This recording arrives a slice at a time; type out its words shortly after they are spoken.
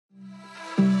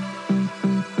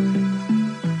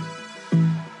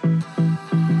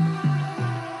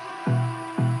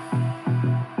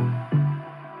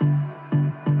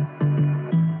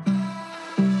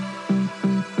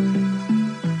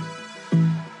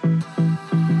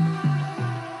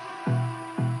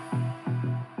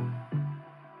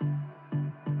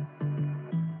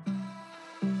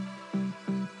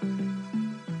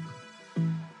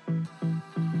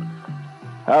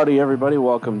Howdy, everybody.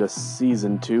 Welcome to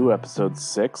Season 2, Episode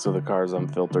 6 of the Cars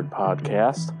Unfiltered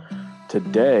podcast.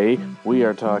 Today, we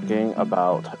are talking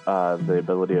about the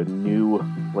ability of new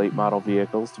late model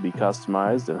vehicles to be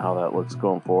customized and how that looks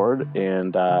going forward.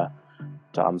 And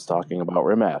Tom's talking about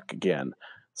Rimac again.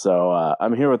 So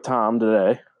I'm here with Tom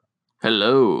today.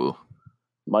 Hello.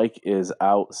 Mike is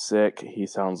out sick. He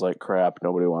sounds like crap.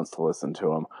 Nobody wants to listen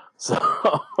to him. So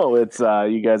it's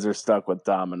you guys are stuck with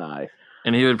Tom and I.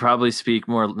 And he would probably speak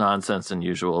more nonsense than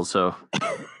usual, so.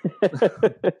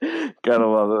 Gotta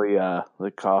love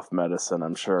the cough medicine,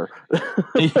 I'm sure.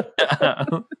 Yeah.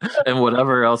 And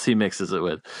whatever else he mixes it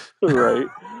with. Right.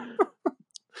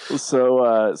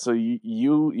 So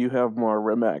you have more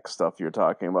Rimac stuff you're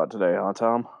talking about today, huh,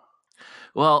 Tom?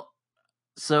 Well,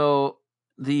 so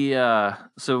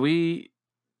we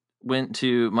went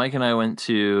to Mike and I went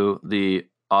to the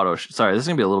auto. Sorry, this is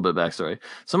gonna be a little bit backstory.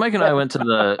 So Mike and I went to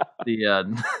the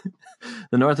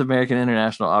North American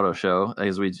International Auto Show,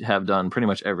 as we have done pretty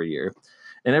much every year.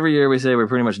 And every year we say we're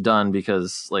pretty much done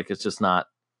because it's just not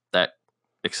that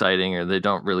exciting, or they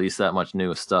don't release that much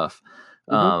new stuff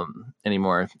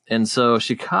anymore. And so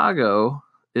Chicago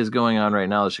is going on right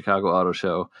now, the Chicago Auto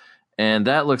Show, and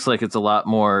that looks like it's a lot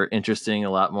more interesting, a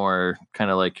lot more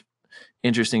kind of like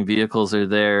interesting vehicles are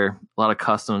there, a lot of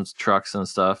customs trucks and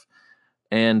stuff.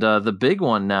 And the big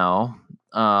one now,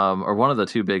 or one of the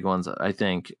two big ones, I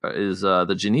think, is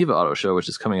the Geneva Auto Show, which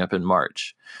is coming up in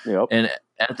March. Yep. And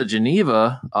at the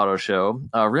Geneva Auto Show,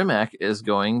 Rimac is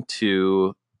going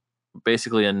to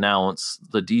basically announce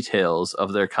the details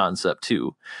of their Concept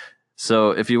 2.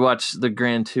 So if you watch the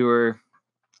Grand Tour,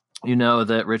 you know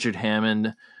that Richard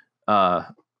Hammond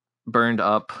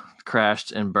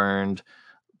crashed and burned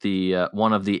the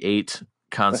one of the 8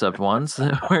 Concept 1s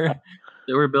that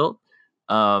were built.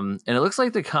 And it looks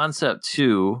like the Concept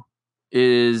 2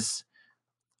 is,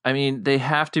 I mean, they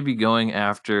have to be going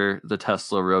after the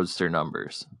Tesla Roadster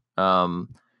numbers.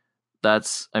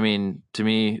 That's, I mean, to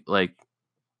me, like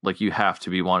you have to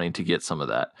be wanting to get some of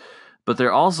that. But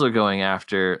they're also going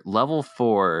after level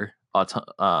 4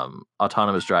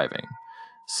 autonomous driving.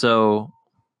 So,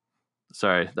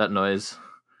 sorry, that noise.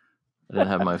 I didn't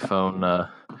have my phone. That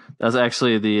was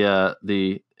actually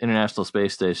the International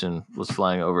Space Station was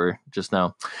flying over just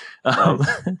now.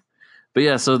 Nice. But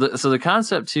yeah, so the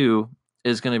Concept 2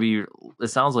 is going to be, it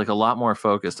sounds like, a lot more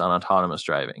focused on autonomous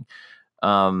driving.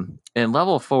 And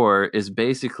level 4 is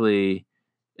basically,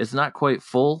 it's not quite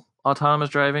full autonomous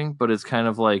driving, but it's kind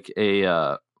of like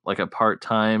a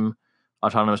part-time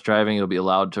autonomous driving. It'll be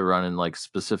allowed to run in like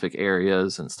specific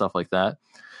areas and stuff like that.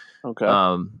 Okay.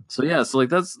 So yeah, so like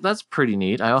that's pretty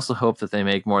neat. I also hope that they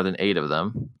make more than 8 of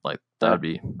them. Like that'd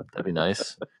be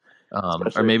nice.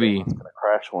 Or maybe it's gonna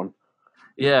crash one.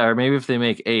 Yeah, or maybe if they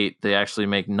make 8, they actually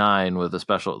make 9 with a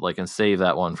special, and save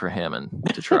that one for Hammond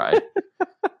to try.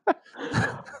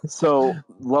 So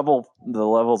the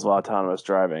levels of autonomous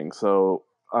driving. So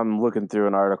I'm looking through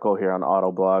an article here on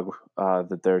Autoblog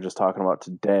that they're just talking about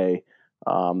today,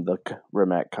 the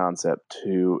Rimac Concept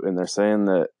 2, and they're saying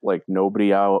that nobody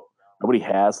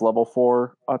has level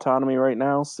 4 autonomy right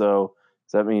now. So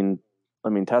does that mean? I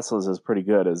mean, Tesla's is pretty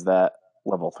good. Is that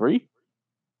level 3?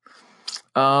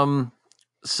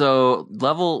 So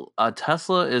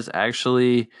Tesla is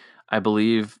actually, I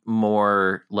believe,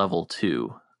 more level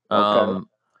 2. Okay.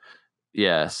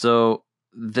 Yeah, so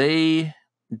they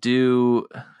do,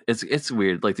 it's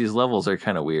weird. Like, these levels are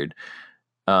kind of weird.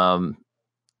 They'll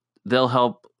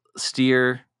help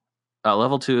steer.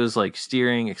 Level 2 is like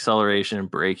steering, acceleration,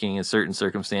 braking in certain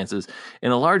circumstances.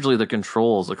 And largely the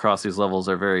controls across these levels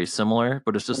are very similar,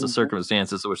 but it's just the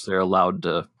circumstances in which they're allowed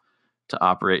to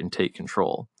operate and take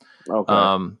control.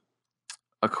 Okay.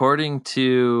 According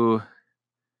to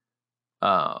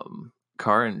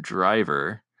Car and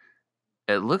Driver,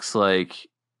 it looks like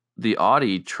the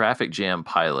Audi traffic jam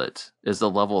pilot is the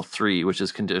level 3, which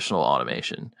is conditional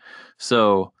automation.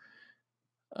 So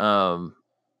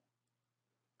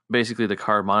basically the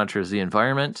car monitors the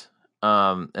environment,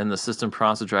 and the system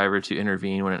prompts the driver to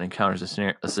intervene when it encounters a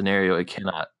scenario it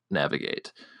cannot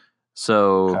navigate.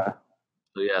 So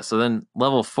then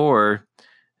level 4,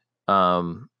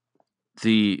 some of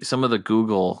the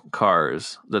Google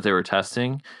cars that they were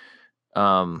testing,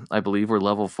 I believe, were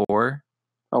level 4.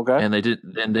 Okay. And they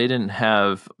didn't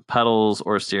have pedals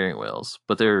or steering wheels,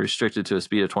 but they were restricted to a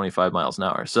speed of 25 miles an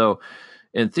hour. So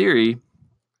in theory,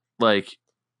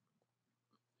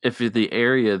 if the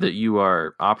area that you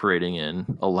are operating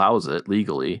in allows it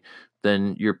legally,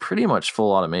 then you're pretty much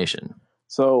full automation.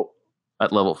 So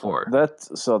at level 4. That's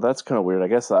kind of weird. I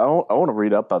guess I want to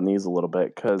read up on these a little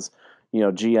bit because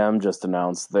GM just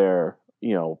announced their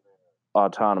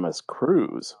autonomous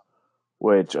cruise,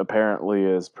 which apparently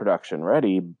is production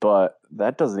ready, but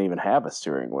that doesn't even have a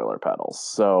steering wheel or pedals.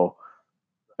 So,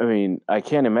 I mean, I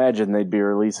can't imagine they'd be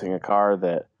releasing a car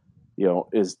that,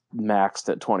 is maxed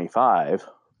at 25.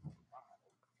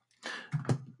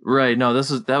 Right. No,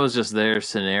 that was just their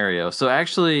scenario. So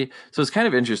actually, so it's kind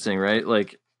of interesting, right?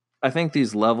 Like, I think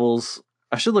these levels,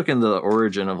 I should look into the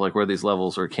origin of like where these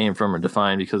levels or came from or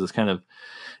defined, because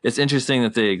it's interesting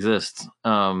that they exist.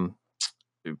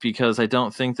 Because I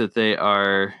don't think that they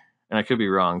are, and I could be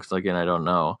wrong because again, I don't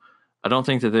know. I don't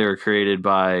think that they were created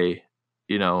by,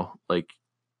 like,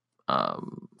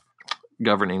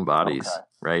 governing bodies, Okay.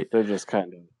 right? They're just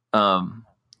kind of,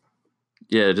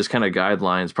 yeah, just kind of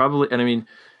guidelines, probably. And I mean,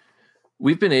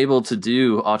 we've been able to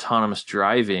do autonomous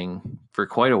driving for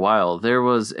quite a while. There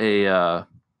was a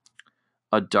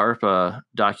DARPA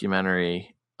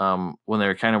documentary when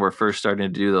they were first starting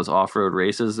to do those off-road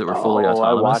races that were fully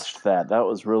autonomous. I watched that. That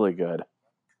was really good.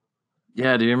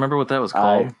 Yeah, do you remember what that was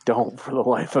called? I don't, for the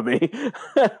life of me.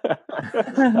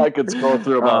 I could scroll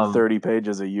through about 30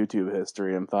 pages of YouTube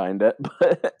history and find it.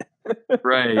 But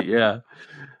right, yeah.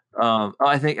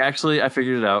 I think actually I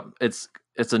figured it out. It's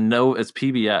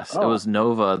PBS. Oh. It was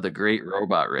Nova, the Great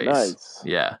Robot Race. Nice.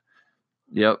 Yeah.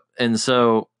 Yep. And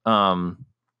so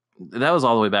that was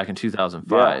all the way back in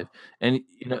 2005. Yeah.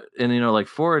 And like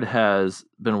Ford has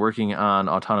been working on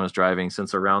autonomous driving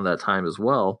since around that time as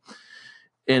well.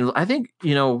 And I think,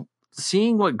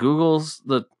 seeing what Google's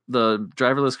the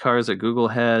driverless cars that Google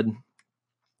had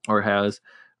or has,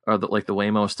 or the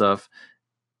Waymo stuff,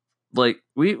 like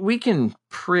we can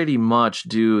pretty much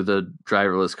do the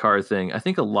driverless car thing. I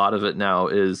think a lot of it now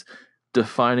is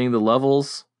defining the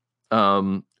levels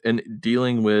and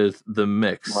dealing with the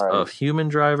mix of human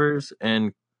drivers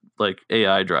and like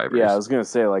AI drivers. Yeah, I was gonna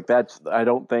say, like, that's, I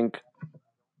don't think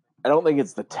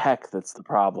it's the tech that's the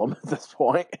problem at this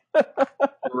point.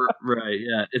 Right,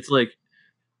 yeah. It's like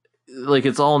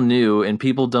it's all new and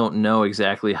people don't know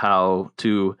exactly how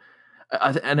to.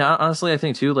 And honestly, I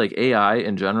think too, like AI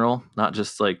in general, not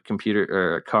just like computer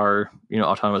or car,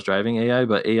 autonomous driving AI,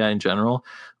 but AI in general,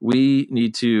 we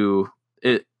need to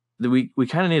we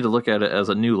kind of need to look at it as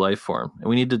a new life form, and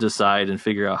we need to decide and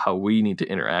figure out how we need to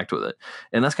interact with it.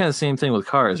 And that's kind of the same thing with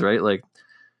cars, right? Like,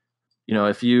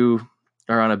 if you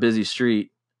are on a busy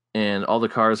street and all the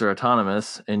cars are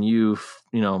autonomous, and you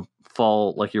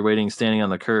fall, like you're standing on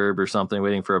the curb or something,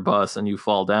 waiting for a bus, and you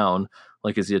fall down.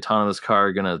 Like, is the autonomous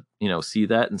car gonna, see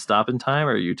that and stop in time,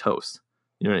 or are you toast?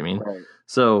 You know what I mean? Right.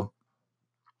 So,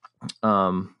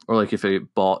 or like if a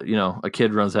ball, a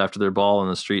kid runs after their ball in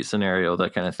the street scenario,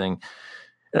 that kind of thing.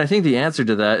 And I think the answer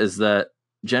to that is that,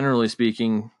 generally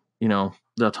speaking, the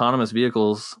autonomous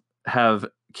vehicles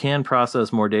can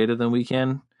process more data than we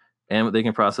can, and they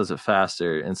can process it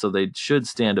faster, and so they should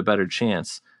stand a better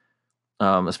chance,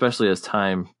 especially as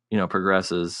time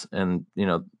progresses, and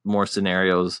more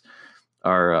scenarios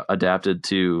are adapted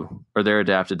to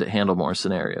handle more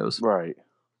scenarios. Right.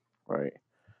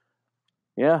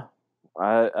 Yeah,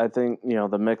 I think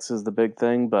the mix is the big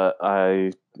thing, but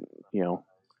the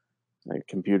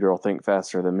computer will think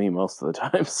faster than me most of the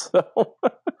time. So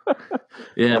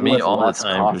yeah, me all the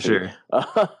time, coffee. For sure.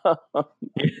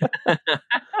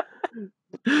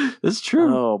 That's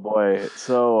true. Oh boy.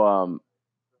 So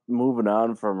moving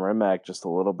on from Rimac just a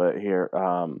little bit here.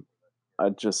 I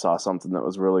just saw something that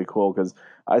was really cool because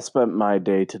I spent my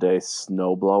day today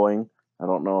snow blowing. I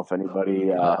don't know if anybody,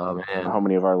 how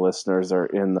many of our listeners are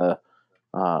in the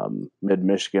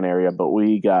mid-Michigan area, but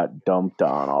we got dumped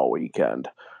on all weekend.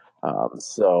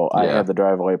 So I had the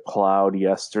driveway plowed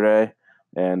yesterday,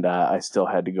 and I still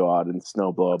had to go out and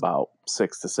snow blow about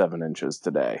 6 to 7 inches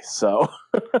today. So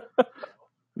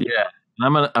yeah,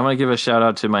 I'm gonna give a shout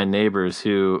out to my neighbors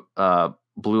who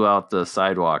blew out the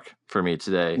sidewalk for me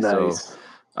today. Nice. So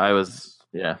I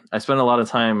spent a lot of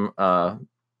time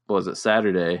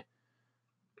Saturday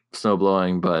snow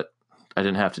blowing, but I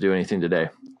didn't have to do anything today.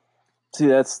 See,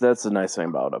 that's the nice thing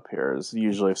about up here is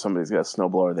usually if somebody's got a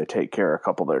snowblower, they take care of a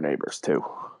couple of their neighbors too.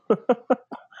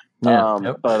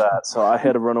 Yeah. But so I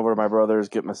had to run over to my brother's,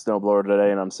 get my snowblower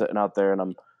today, and I'm sitting out there and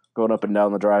I'm going up and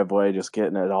down the driveway, just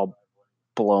getting it all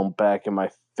blown back in my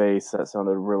face. That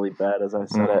sounded really bad as I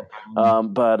said it.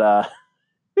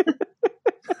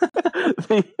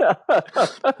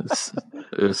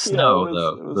 It was snow,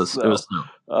 though. It was snow.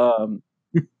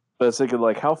 But I was thinking,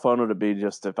 like, how fun would it be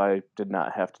just if I did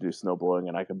not have to do snow blowing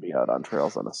and I could be out on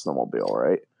trails on a snowmobile,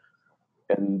 right?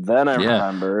 And then I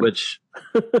remembered,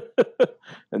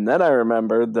 and then I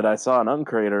remembered that I saw an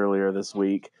Uncrate earlier this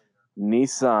week.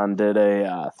 Nissan did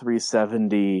a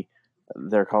 370.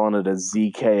 They're calling it a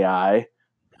ZKI.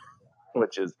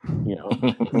 which is,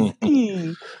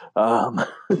 ski. A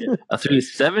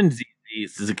 370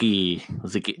 Ziki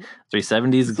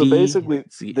 370 So basically,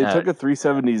 Ziki. they took a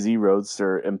 370Z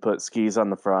Roadster and put skis on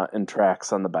the front and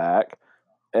tracks on the back,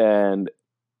 and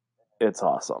it's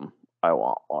awesome. I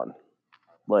want one.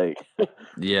 Like,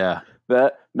 yeah,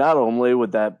 that. Not only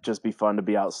would that just be fun to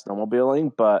be out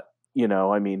snowmobiling, but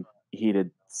I mean,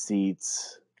 heated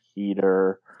seats,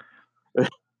 heater,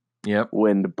 yep,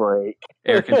 windbreak,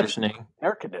 air conditioning.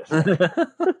 air conditioning.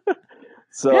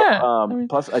 So, Yeah,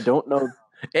 plus I don't know.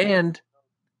 and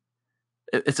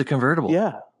it's a convertible.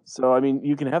 Yeah. So I mean,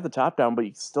 you can have the top down, but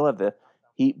you still have the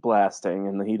heat blasting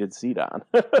and the heated seat on.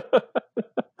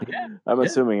 Yeah, I'm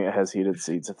assuming it has heated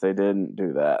seats. If they didn't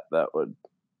do that, that would,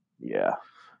 yeah.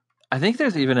 I think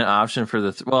there's even an option for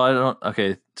the well, I don't.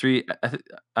 Okay,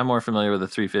 I'm more familiar with the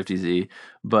 350Z,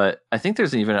 but I think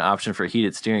there's even an option for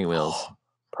heated steering wheels.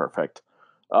 Perfect.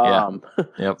 Yeah.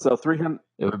 Yep. So 300.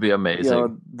 It would be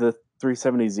amazing. The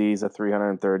 370Z is a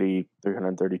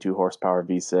 332 horsepower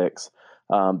V6.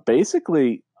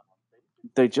 Basically,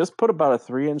 they just put about a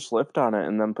 3-inch lift on it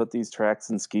and then put these tracks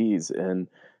and skis, and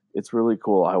it's really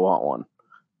cool. I want one.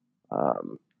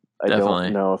 I Definitely.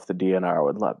 don't know if the DNR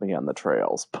would let me on the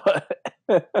trails, but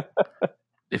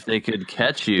if they could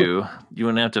catch you, you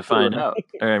wouldn't have to find out.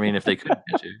 Or I mean, if they could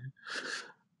catch you.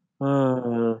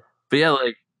 But yeah,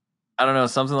 like I don't know,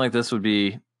 something like this would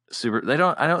be super.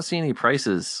 I don't see any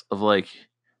prices of like.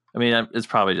 I mean, it's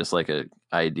probably just like an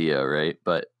idea, right?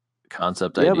 But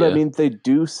concept idea. Yeah, but I mean, they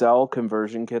do sell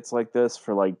conversion kits like this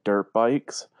for like dirt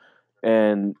bikes,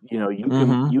 and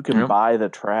you can buy the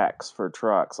tracks for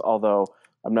trucks. Although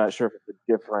I'm not sure if it's a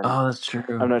different. Oh, that's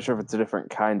true. I'm not sure if it's a different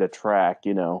kind of track.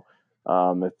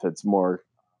 If it's more,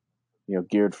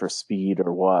 geared for speed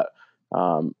or what.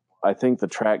 I think the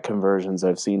track conversions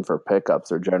I've seen for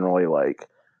pickups are generally like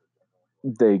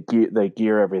they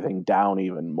gear everything down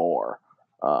even more.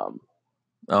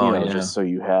 Just so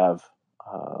you have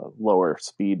lower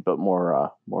speed but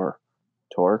more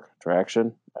torque,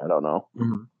 traction. I don't know.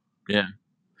 Mm-hmm. Yeah.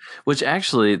 Which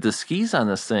actually, the skis on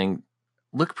this thing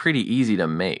look pretty easy to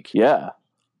make. Yeah.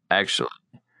 Actually.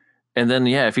 And then,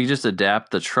 if you just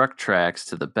adapt the truck tracks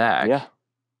to the back,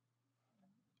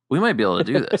 we might be able to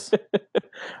do this.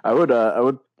 I want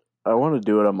to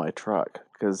do it on my truck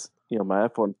because my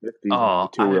F-150 is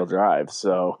two-wheel drive,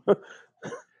 so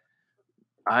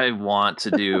I want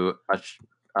to do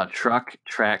a truck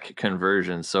track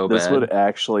conversion so this bad. This would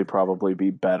actually probably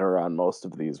be better on most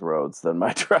of these roads than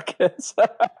my truck is.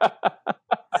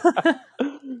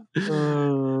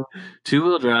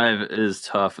 Two-wheel drive is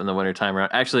tough in the wintertime.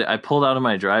 Actually, I pulled out of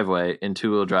my driveway in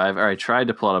two-wheel drive, or I tried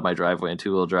to pull out of my driveway in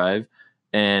two-wheel drive,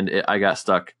 and I got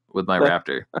stuck with my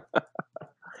Raptor.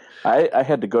 I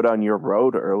had to go down your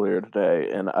road earlier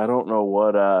today, and I don't know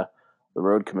what the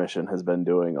road commission has been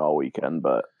doing all weekend,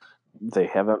 but they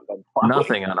haven't been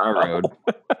nothing on our road.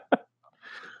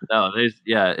 No,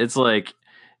 it's like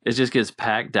it just gets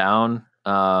packed down.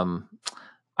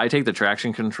 I take the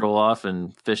traction control off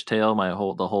and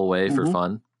fishtail the whole way for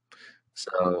fun.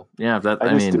 So I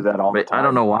do that all the time. I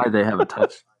don't know why they haven't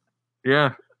touched.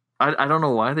 Yeah, I don't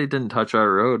know why they didn't touch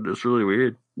our road. It's really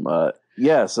weird. But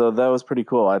yeah, so that was pretty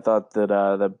cool. I thought that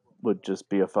that would just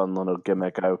be a fun little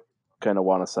gimmick. I kind of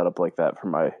want to set up like that for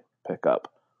my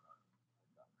pickup.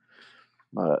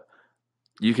 But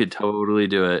you could totally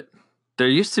do it. There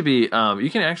used to be you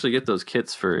can actually get those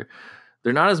kits for.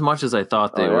 They're not as much as I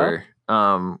thought they were.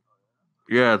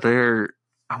 They're.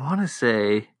 I want to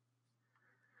say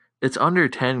it's under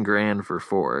 10 grand for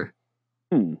 4.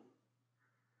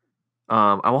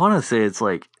 I want to say it's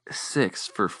like 6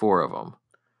 for 4 of them,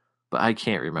 but I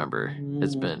can't remember.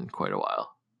 It's been quite a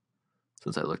while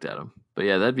since I looked at them. But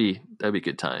yeah, that'd be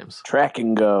good times. Track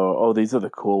and Go. Oh, these are the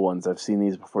cool ones. I've seen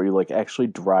these before. You like actually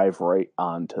drive right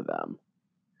onto them.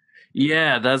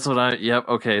 Yeah, that's what Yep.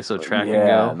 Okay, so Track and Go.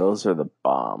 Yeah, those are the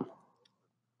bomb.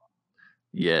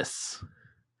 Yes.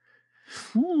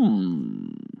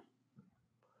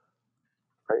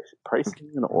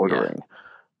 Pricing and ordering.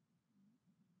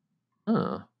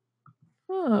 Yeah.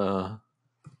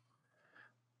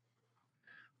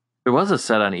 There was a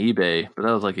set on eBay, but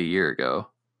that was like a year ago.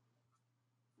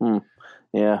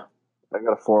 Yeah. I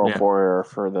got a 404 error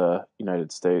for the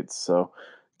United States, so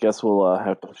guess we'll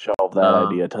have to shelve that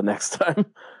idea till next time.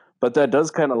 But that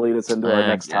does kind of lead us into our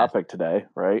next topic today,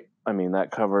 right? I mean,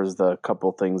 that covers the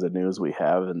couple things of news we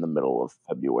have in the middle of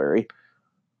February.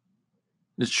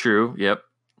 It's true. Yep.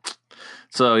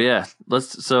 So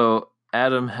so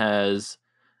Adam has,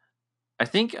 I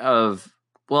think of,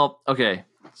 well, okay.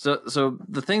 So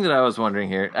the thing that I was wondering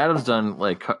here, Adam's done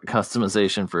like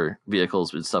customization for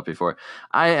vehicles and stuff before.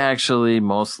 I actually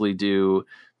mostly do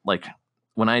like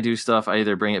when I do stuff, I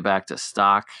either bring it back to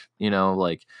stock,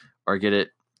 like or get it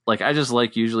like I just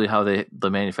like usually how the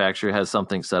manufacturer has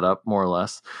something set up more or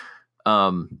less.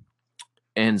 Um,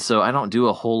 and so I don't do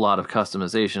a whole lot of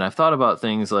customization. I've thought about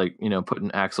things like putting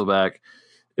axleback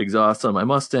exhaust on my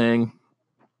Mustang.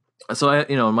 So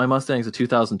my Mustang's a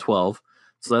 2012,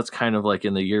 so that's kind of like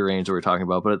in the year range that we're talking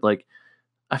about. But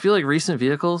I feel like recent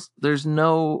vehicles,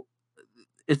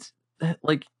 it's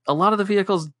like a lot of the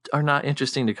vehicles are not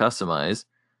interesting to customize,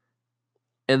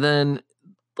 and then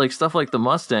like stuff like the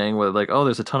Mustang, where like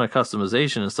there's a ton of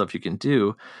customization and stuff you can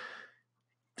do.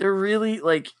 They're really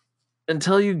like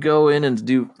until you go in and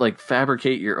do like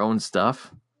fabricate your own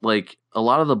stuff, like a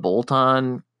lot of the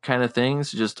bolt-on kind of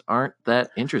things just aren't that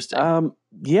interesting.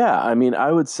 Yeah, I mean,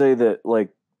 I would say that like,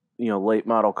 late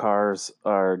model cars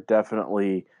are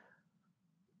definitely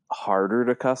harder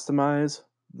to customize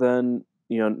than,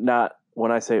 not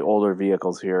when I say older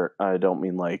vehicles here, I don't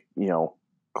mean like,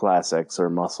 classics or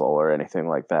muscle or anything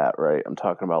like that, right? I'm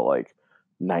talking about like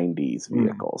 90s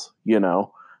vehicles,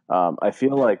 I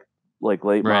feel like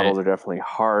late models are definitely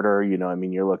harder, I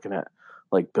mean, you're looking at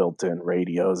like built-in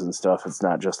radios and stuff. It's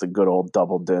not just a good old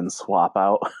double din swap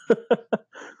out.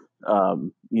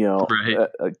 Right.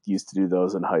 I used to do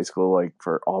those in high school, like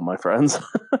for all my friends.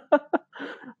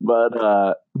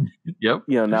 But Yep.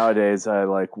 nowadays I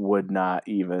like would not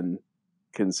even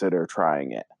consider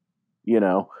trying it.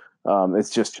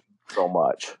 It's just so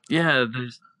much. Yeah,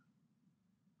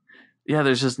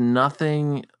 there's just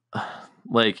nothing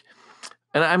like,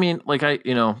 and I mean, like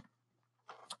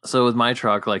so with my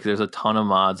truck, like there's a ton of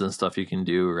mods and stuff you can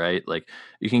do, right? Like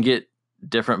you can get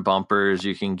different bumpers,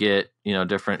 you can get,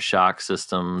 different shock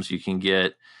systems, you can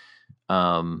get,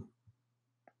 no,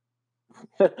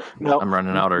 I'm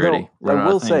running out already. I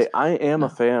will say I am a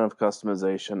fan of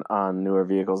customization on newer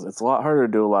vehicles. It's a lot harder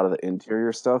to do a lot of the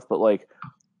interior stuff, but like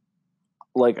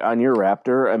on your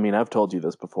Raptor, I mean, I've told you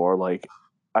this before, like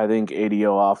I think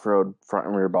ADO off-road front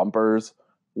and rear bumpers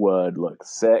would look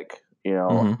sick.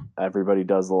 Everybody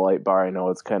does the light bar. I know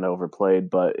it's kind of overplayed,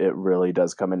 but it really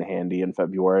does come in handy in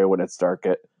February when it's dark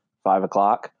at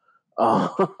 5:00. I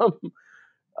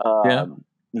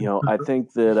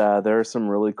think that there are some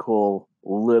really cool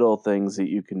little things that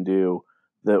you can do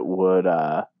that would,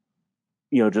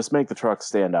 just make the truck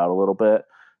stand out a little bit.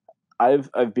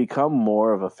 I've become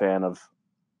more of a fan of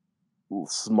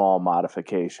small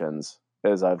modifications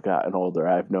as I've gotten older.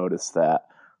 I've noticed that.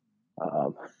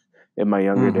 In my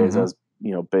younger days, I was,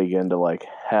 big into like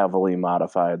heavily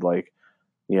modified, like,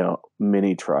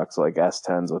 mini trucks like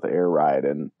S10s with air ride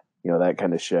and, that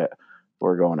kind of shit.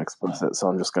 We're going explicit, so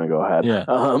I'm just going to go ahead. Yeah.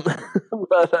 But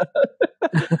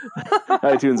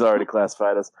iTunes already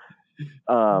classified us.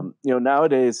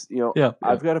 Nowadays,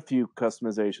 I've got a few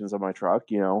customizations on my truck.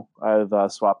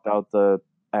 I've swapped out the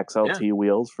XLT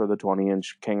wheels for the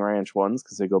 20-inch King Ranch ones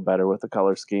because they go better with the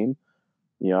color scheme.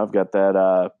 I've got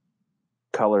that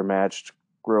color matched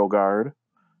grill guard.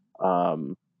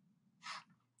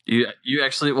 You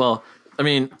actually, well, I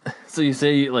mean, so you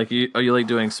say like you like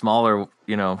doing smaller,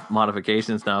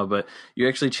 modifications now, but you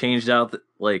actually changed out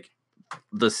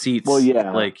the seats. Well,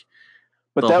 yeah, like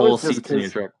but the whole seats in your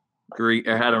truck.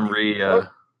 I had them That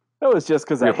was just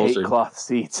because I hate cloth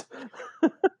seats.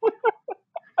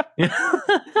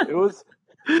 It was.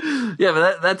 Yeah,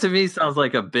 but that to me sounds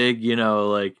like a big,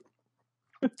 like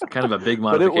kind of a big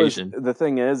modification. The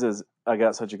thing is I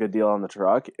got such a good deal on the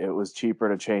truck. It was cheaper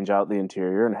to change out the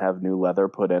interior and have new leather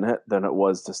put in it than it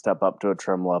was to step up to a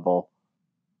trim level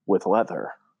with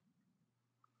leather.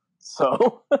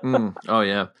 So. Oh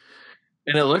yeah,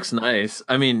 and it looks nice.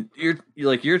 I mean,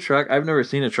 your truck. I've never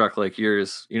seen a truck like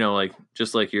yours. Like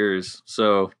just like yours.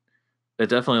 So it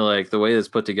definitely like the way it's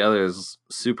put together is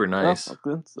super nice.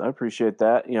 Oh, I appreciate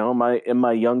that. In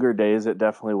my younger days, it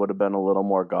definitely would have been a little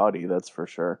more gaudy. That's for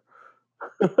sure.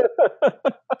 A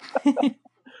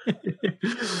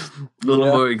little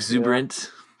more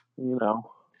exuberant.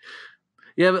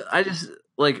 Yeah, but I just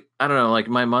like I don't know, like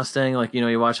my Mustang, like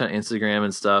you watch on Instagram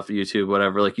and stuff, YouTube,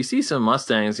 whatever. Like you see some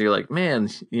Mustangs, you're like, man,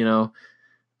 that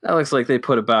looks like they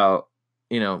put about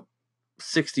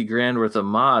 $60,000 worth of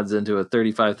mods into a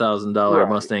 $35,000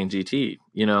 Mustang GT,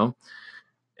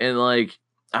 and like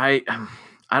I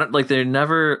don't like they're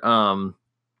never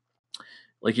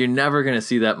like you're never gonna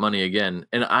see that money again.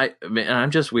 And I'm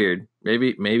just weird.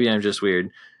 Maybe I'm just weird.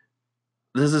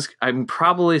 I'm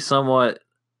probably somewhat.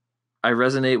 I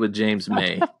resonate with James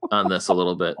May on this a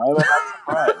little bit.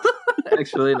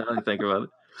 Actually, now that I think about it,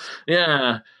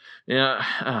 yeah.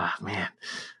 Oh man,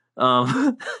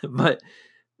 But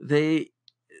they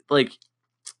like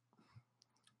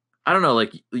I don't know,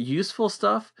 like useful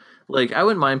stuff. Like I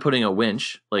wouldn't mind putting a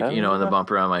winch, like in the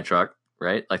bumper on my truck,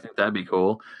 right? I think that'd be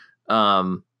cool.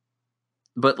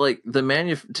 But like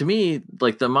to me,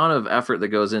 like the amount of effort that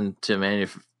goes into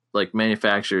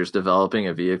manufacturers developing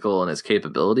a vehicle and its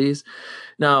capabilities.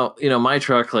 Now, my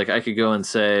truck, like I could go and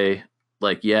say,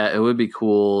 like, yeah, it would be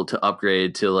cool to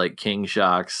upgrade to like King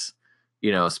shocks,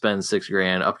 spend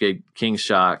 $6,000, upgrade King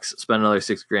shocks, spend another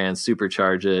 $6,000,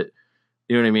 supercharge it.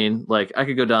 You know what I mean? Like I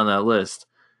could go down that list,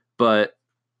 but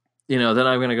then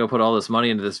I'm going to go put all this money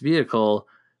into this vehicle.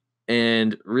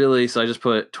 And really, so I just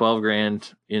put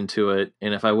 12,000 into it.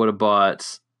 And if I would have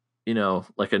bought,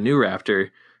 like a new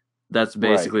Raptor, that's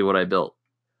basically what I built.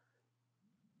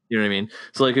 You know what I mean?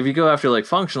 So like if you go after like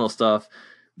functional stuff,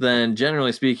 then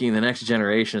generally speaking, the next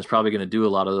generation is probably going to do a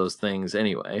lot of those things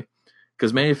anyway.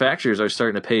 Because manufacturers are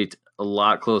starting to pay a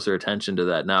lot closer attention to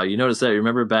that now. You notice that? You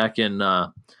remember back in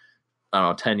I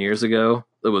don't know, 10 years ago,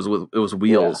 it was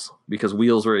wheels, because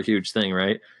wheels were a huge thing,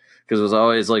 right? Because it was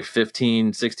always like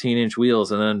 15, 16-inch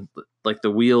wheels. And then like the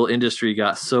wheel industry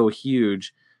got so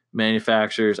huge,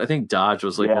 manufacturers, I think Dodge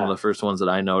was like one of the first ones that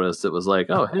I noticed. It was like,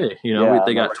 oh, hey,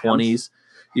 they got 20s,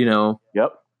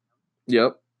 Yep.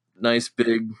 Nice,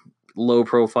 big, low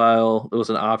profile. It was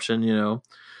an option,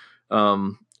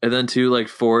 and then too, like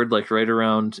Ford, like right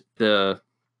around the,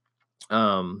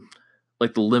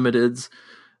 like the Limiteds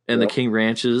and the King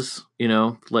Ranches,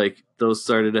 like those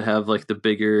started to have like the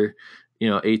bigger,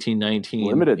 18,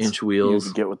 19 inch wheels.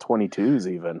 You could get with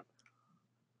 22s even.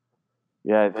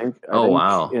 Yeah, I think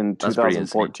wow. In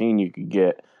 2014 you could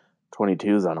get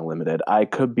 22s on a Limited. I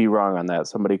could be wrong on that.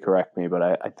 Somebody correct me, but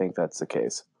I think that's the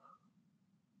case.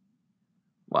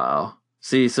 Wow.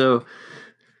 See, so,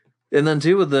 and then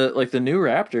too with the new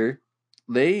Raptor,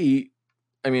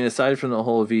 aside from the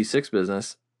whole V6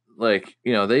 business, like,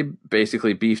 they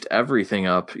basically beefed everything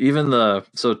up. Even the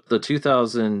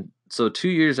 2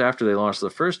 years after they launched the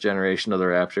first generation of the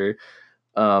Raptor,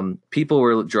 people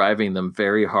were driving them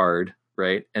very hard,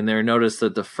 right? And they noticed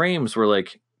that the frames were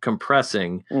like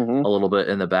compressing a little bit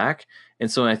in the back.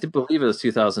 And so I believe it was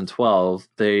 2012,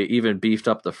 they even beefed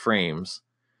up the frames.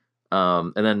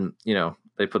 And then,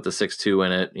 they put the 6.2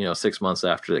 in it, 6 months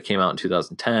after it came out in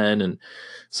 2010. And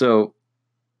so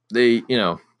they,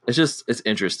 it's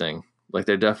interesting. Like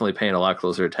they're definitely paying a lot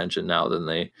closer attention now than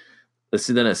it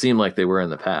seemed like they were in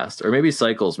the past. Or maybe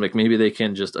cycles, maybe they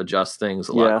can just adjust things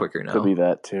a lot quicker now. Could be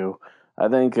that too. I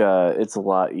think it's a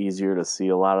lot easier to see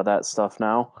a lot of that stuff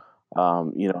now.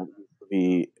 You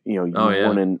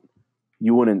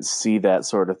wouldn't see that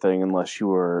sort of thing unless you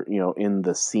were, in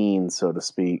the scene, so to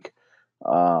speak.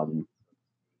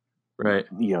 Right.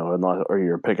 Unless, or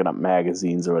you're picking up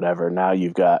magazines or whatever. Now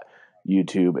you've got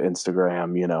YouTube,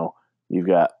 Instagram, you've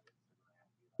got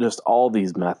just all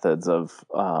these methods of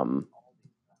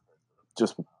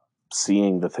just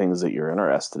seeing the things that you're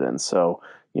interested in. So,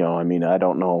 I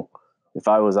don't know if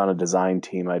I was on a design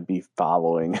team, I'd be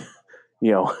following,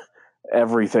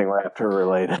 everything Raptor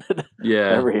related. Yeah.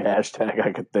 Every hashtag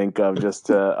I could think of just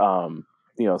to,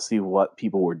 see what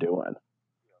people were doing.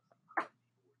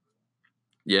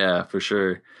 Yeah, for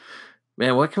sure.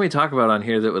 Man, what can we talk about on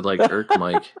here that would like irk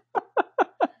Mike?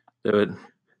 That would,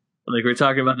 like, we're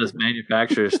talking about this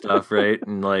manufacturer stuff, right?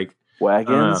 And like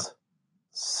wagons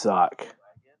suck.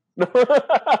 No,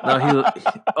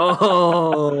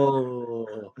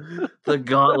 the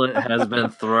gauntlet has been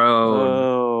thrown.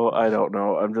 Oh, I don't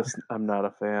know. I'm not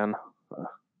a fan.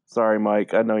 Sorry,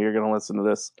 Mike. I know you're going to listen to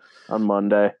this on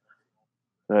Monday.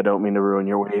 I don't mean to ruin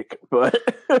your week, but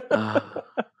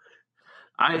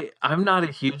I'm not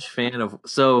a huge fan of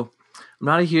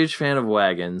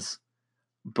wagons,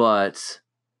 but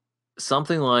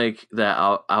something like that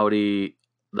Audi,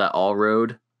 that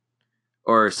Allroad,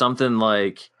 or something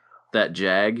like that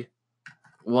Jag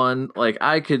one, like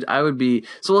I would be,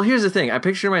 so well, here's the thing. I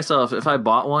picture myself, if I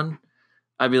bought one,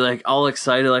 I'd be like all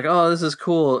excited, like, oh, this is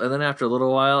cool. And then after a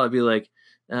little while, I'd be like,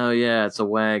 oh yeah, it's a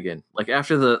wagon. Like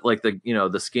after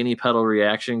the skinny pedal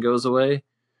reaction goes away,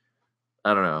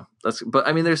 I don't know. But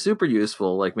I mean, they're super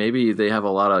useful. Like maybe they have a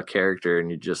lot of character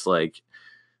and you just like,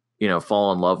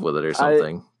 fall in love with it or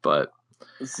something. But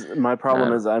my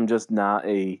problem is I'm just not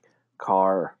a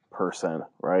car person,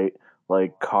 right?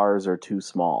 Like cars are too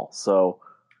small. So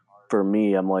for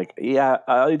me, I'm like, yeah,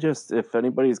 if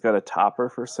anybody's got a topper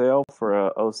for sale for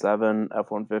a 07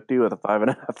 F-150 with a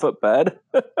 5.5 foot bed,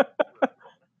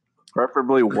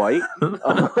 preferably white,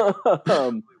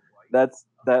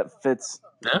 that fits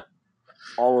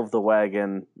all of the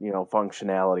wagon,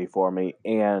 functionality for me,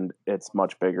 and it's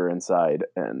much bigger inside,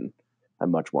 and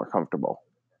I'm much more comfortable.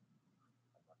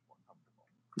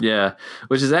 Yeah,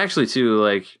 which is actually too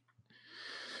like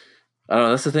I don't know.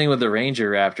 That's the thing with the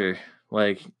Ranger Raptor.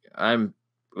 Like I'm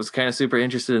was kind of super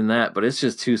interested in that, but it's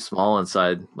just too small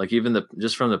inside. Like even the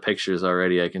just from the pictures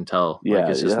already, I can tell like Yeah,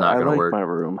 it's just yeah, not I going to like work. my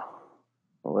room.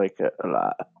 I like it a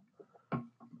lot.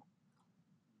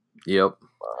 Yep,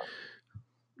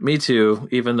 me too.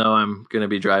 Even though I'm going to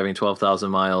be driving 12,000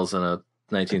 miles in a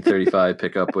 1935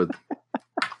 pickup with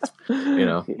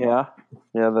Yeah,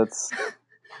 yeah, that's.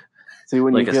 See,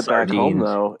 when you like a get back home sardine.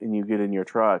 though, and you get in your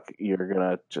truck, you're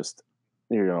gonna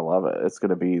love it. It's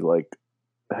gonna be like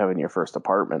having your first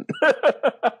apartment.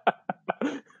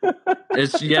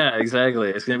 It's exactly.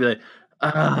 It's going to be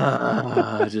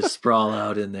like just sprawl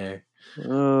out in there. It's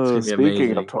going to be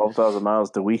Speaking of amazing. 12,000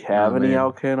 miles, do we Oh have any man.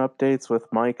 Alcan updates with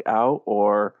Mike out?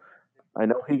 Or I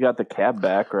know he got the cab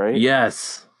back, right?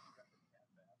 Yes.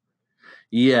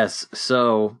 Yes.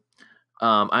 So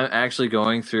I'm actually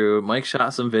going through. Mike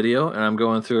shot some video, and I'm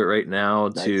going through it right now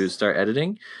to Nice. start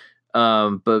editing.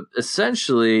 But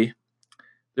essentially,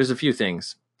 there's a few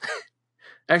things.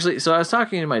 Actually, so I was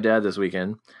talking to my dad this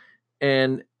weekend,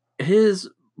 and his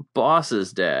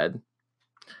boss's dad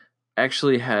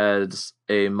actually has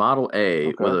a Model A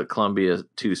with Okay. a Columbia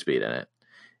 2-speed in it.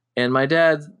 And my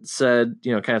dad said,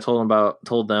 kind of told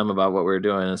them about what we were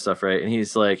doing and stuff, right? And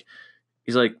he's like,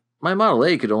 my Model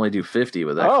A could only do 50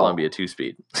 with that Oh, Columbia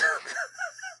 2-speed.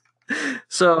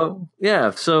 So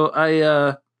yeah, so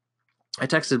I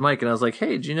texted Mike and I was like,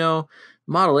 hey, do you know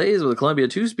Model A's with Columbia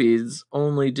 2-speeds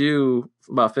only do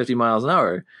about 50 miles an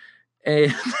hour?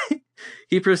 And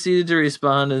he proceeded to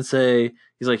respond and say,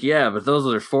 he's like, yeah, but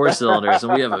those are 4 cylinders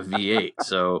and we have a V8.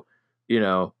 So, you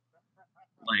know,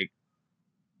 like,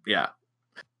 yeah.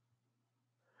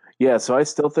 yeah. So I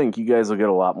still think you guys will get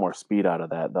a lot more speed out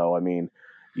of that, though. I mean,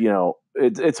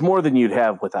 it's more than you'd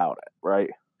have without it,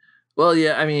 right? Well,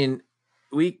 yeah, I mean,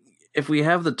 we if we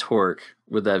have the torque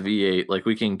with that V8, like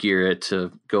we can gear it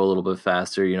to go a little bit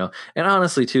faster, And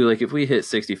honestly, too, like if we hit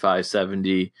 65,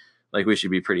 70, like we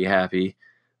should be pretty happy.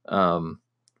 Um,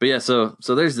 but yeah, so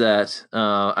there's that.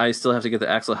 I still have to get the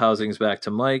axle housings back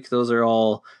to Mike. Those are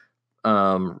all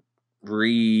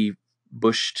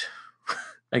re-bushed,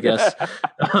 I guess.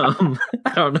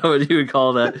 I don't know what you would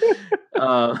call that.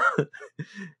 Uh,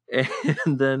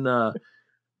 and then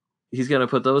he's going to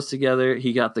put those together.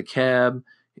 He got the cab.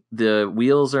 The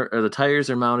wheels or the tires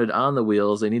are mounted on the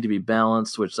wheels. They need to be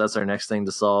balanced, which that's our next thing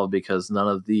to solve because none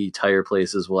of the tire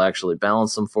places will actually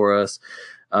balance them for us.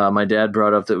 My dad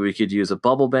brought up that we could use a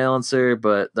bubble balancer,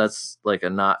 but that's like a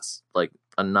not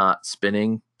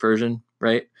spinning version,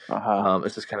 right? Uh-huh.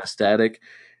 It's just kind of static.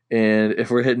 And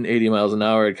if we're hitting 80 miles an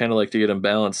hour, I'd kind of like to get them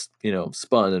balanced,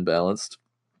 spun and balanced.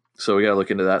 So we got to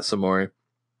look into that some more.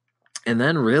 And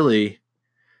then really,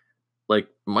 like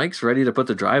Mike's ready to put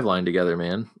the drive line together,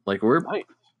 man. Like Nice.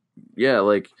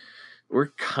 like we're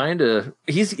kind of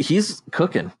he's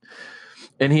cooking,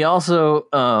 and he also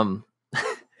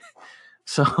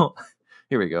so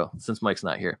here we go. Since Mike's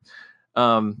not here,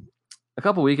 a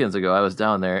couple weekends ago I was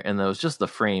down there, and there was just the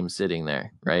frame sitting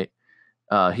there, right?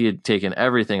 He had taken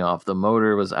everything off. The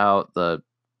motor was out, the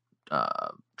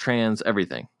trans,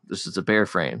 everything. This is a bare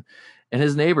frame. And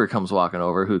his neighbor comes walking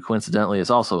over, who coincidentally is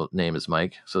also named as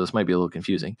Mike. So this might be a little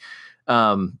confusing.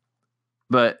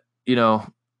 But,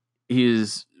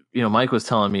 Mike was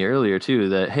telling me earlier too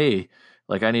that, hey,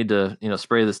 like I need to,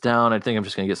 spray this down. I think I'm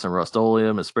just going to get some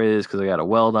Rust-Oleum and spray this because I got to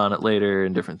weld on it later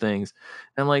and different things.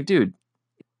 And I'm like, dude,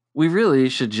 we really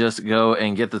should just go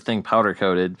and get the thing powder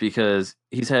coated because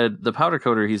he's had the powder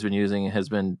coater he's been using has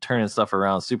been turning stuff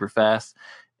around super fast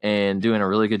and doing a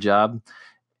really good job.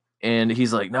 And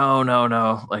he's like, no, no,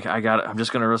 no. Like, I'm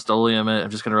just going to Rust-Oleum it.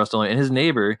 I'm just going to Rust-Oleum. And his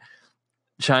neighbor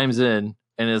chimes in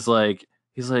and he's like,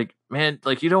 man,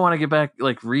 like, you don't want to get back,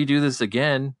 like, redo this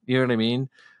again. You know what I mean?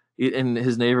 And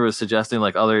his neighbor was suggesting,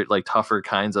 like, other, like, tougher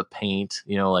kinds of paint,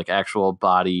 like actual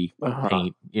body Uh-huh.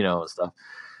 paint, and stuff.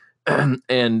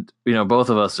 And, both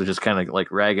of us are just kind of,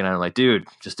 like, ragging on him, like, dude,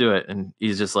 just do it. And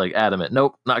he's just, like, adamant,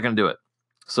 nope, not going to do it.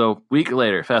 So, week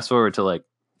later, fast forward to, like,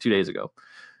 2 days ago,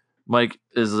 Mike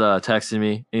is texting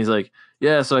me, and he's like,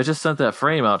 yeah, so I just sent that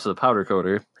frame out to the powder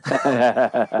coater.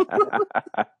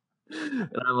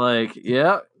 And I'm like,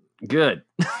 yeah, good.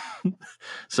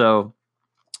 So,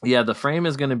 yeah, the frame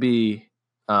is going to be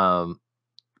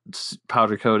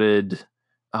powder coated.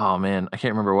 Oh, man, I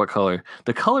can't remember what color.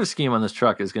 The color scheme on this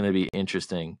truck is going to be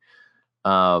interesting.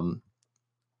 I'm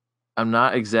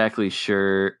not exactly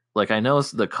sure. Like, I know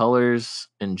the colors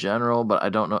in general, but I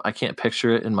don't know. I can't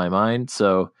picture it in my mind.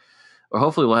 So, or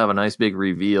hopefully we'll have a nice big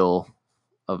reveal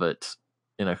of it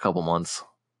in a couple months.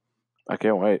 I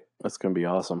can't wait. That's gonna be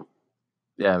awesome.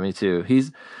 Yeah, me too.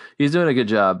 He's doing a good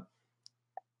job.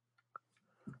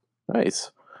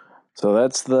 Nice. So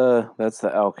that's the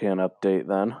Alcan update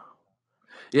then.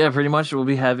 Yeah, pretty much. We'll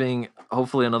be having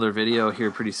hopefully another video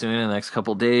here pretty soon in the next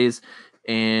couple days.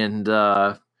 And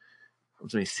let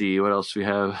me see what else we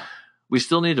have. We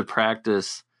still need to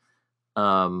practice.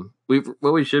 We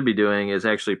what we should be doing is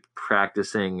actually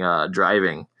practicing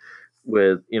driving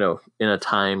with in a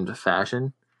timed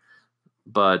fashion,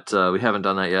 but we haven't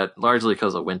done that yet, largely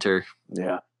because of winter.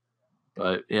 Yeah.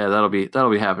 But yeah, that'll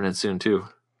be happening soon too.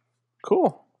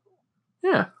 Cool.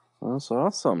 Yeah. That's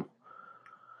awesome.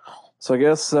 So I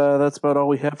guess that's about all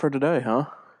we have for today, huh?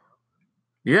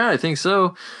 Yeah, I think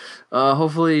so.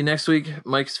 Hopefully next week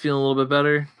Mike's feeling a little bit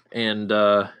better, and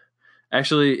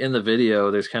actually in the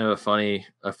video there's kind of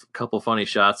a couple funny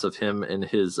shots of him in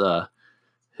his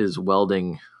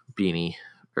welding beanie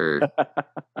or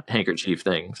handkerchief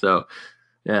thing. So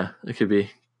yeah, it could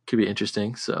be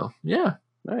interesting. So yeah.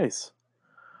 Nice.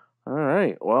 All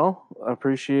right. Well, I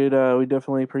appreciate. We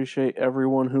definitely appreciate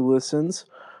everyone who listens,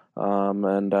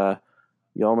 and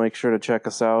y'all make sure to check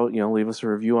us out. Leave us a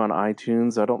review on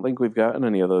iTunes. I don't think we've gotten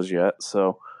any of those yet,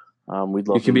 so we'd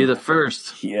You love to can be know. the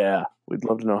first. Yeah, we'd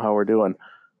love to know how we're doing.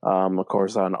 Of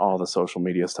course, on all the social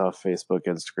media stuff: Facebook,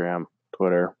 Instagram,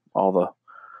 Twitter, all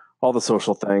the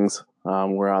social things.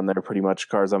 We're on there pretty much.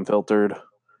 Cars Unfiltered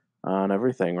on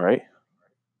everything, right?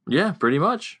 Yeah, pretty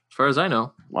much, as far as I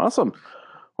know. Awesome.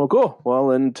 Well, cool.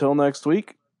 Well, until next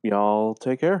week, y'all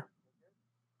take care.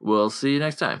 We'll see you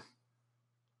next time.